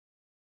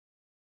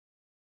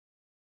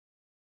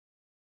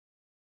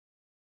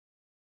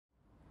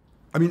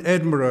I mean,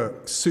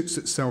 Edinburgh suits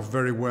itself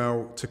very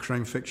well to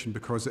crime fiction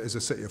because it is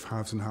a city of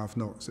haves and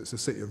have-nots. It's a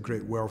city of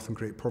great wealth and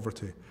great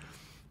poverty.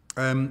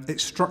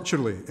 It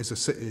structurally is a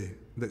city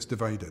that's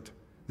divided.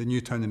 The new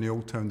town and the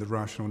old town, the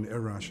rational and the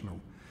irrational.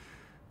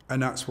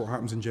 And that's what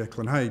happens in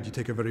Jekyll and Hyde. You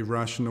take a very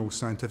rational,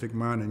 scientific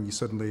man and you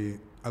suddenly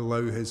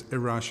allow his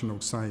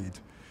irrational side,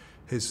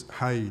 his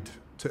Hyde,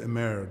 to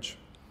emerge.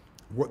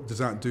 What does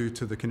that do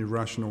to the kind of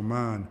rational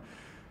man?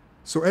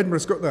 So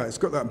Edinburgh's got that. It's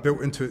got that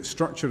built into its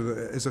structure that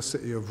it is a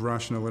city of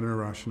rational and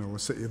irrational, a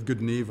city of good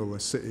and evil, a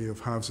city of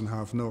haves and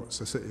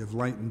have-nots, a city of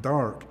light and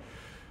dark.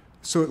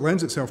 So it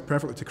lends itself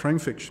perfectly to crime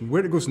fiction.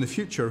 Where it goes in the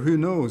future, who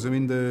knows? I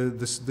mean,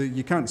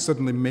 you can't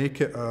suddenly make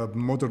it a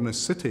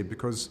modernist city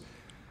because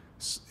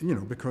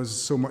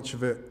so much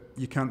of it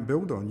you can't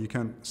build on. You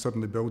can't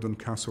suddenly build on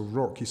Castle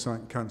Rock. You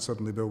can't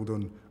suddenly build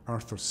on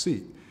Arthur's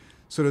Seat.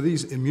 So there are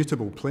these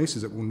immutable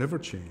places that will never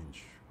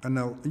change. And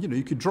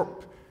you could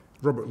drop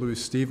Robert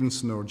Louis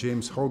Stevenson or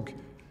James Hogg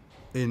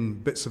in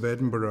bits of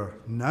Edinburgh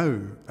now,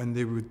 and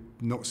they would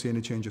not see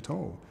any change at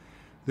all.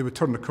 They would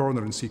turn the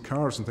corner and see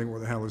cars and think,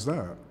 what the hell is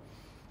that?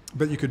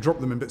 But you could drop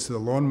them in bits of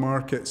the Lawn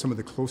Market, some of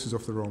the closes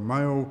off the Royal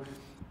Mile,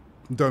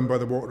 down by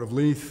the Water of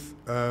Leith,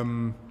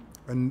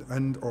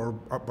 or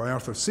up by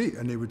Arthur's Seat,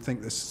 and they would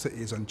think this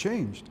city is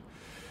unchanged.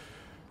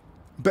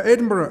 But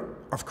Edinburgh,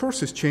 of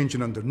course, is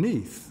changing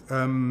underneath.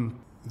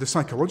 The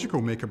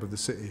psychological makeup of the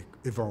city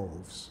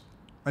evolves.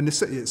 And the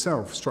city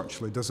itself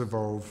structurally does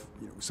evolve.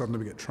 Suddenly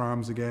we get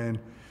trams again.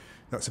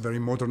 That's a very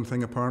modern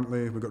thing,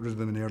 apparently. We got rid of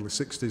them in the early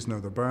 60s, now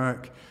they're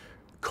back.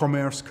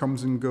 Commerce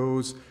comes and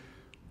goes.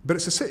 But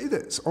it's a city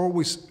that's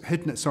always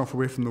hidden itself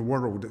away from the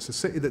world. It's a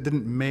city that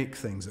didn't make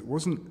things. It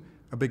wasn't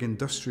a big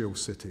industrial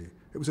city.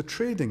 It was a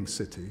trading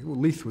city. Well,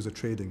 Leith was a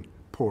trading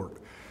port.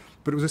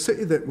 But it was a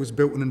city that was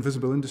built on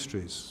invisible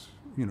industries.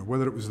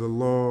 Whether it was the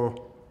law,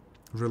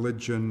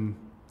 religion,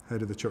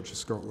 head of the Church of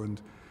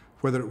Scotland,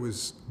 whether it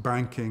was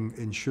banking,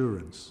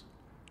 insurance.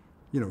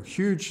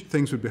 Huge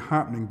things would be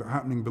happening, but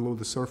happening below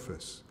the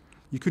surface.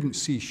 You couldn't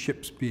see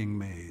ships being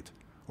made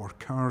or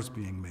cars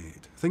being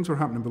made. Things were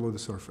happening below the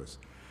surface.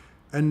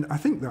 And I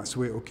think that's the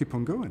way it will keep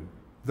on going.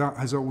 That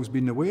has always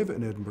been the way of it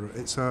in Edinburgh.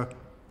 It's a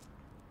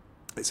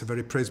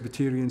very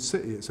Presbyterian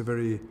city. It's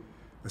a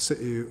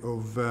city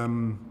of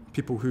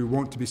people who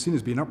want to be seen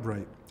as being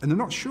upright. And they're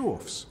not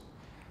show-offs.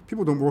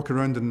 People don't walk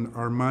around in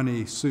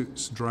Armani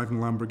suits driving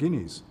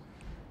Lamborghinis.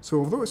 So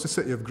although it's a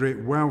city of great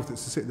wealth,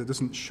 it's a city that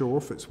doesn't show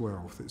off its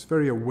wealth. It's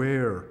very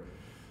aware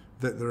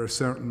that there's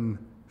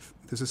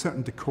a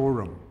certain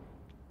decorum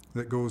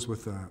that goes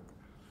with that.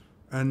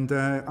 And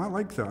I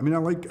like that. I mean, I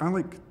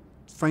like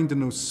finding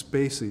those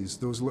spaces,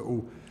 those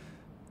little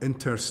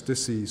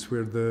interstices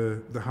where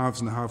the haves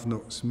and the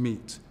have-nots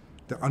meet,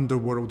 the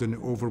underworld and the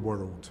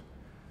overworld,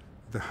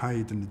 the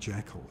Hyde and the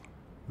Jekyll.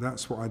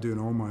 That's what I do in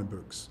all my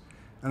books.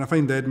 And I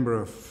find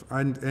Edinburgh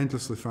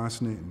endlessly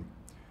fascinating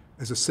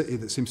as a city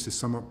that seems to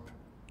sum up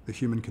the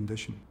human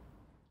condition.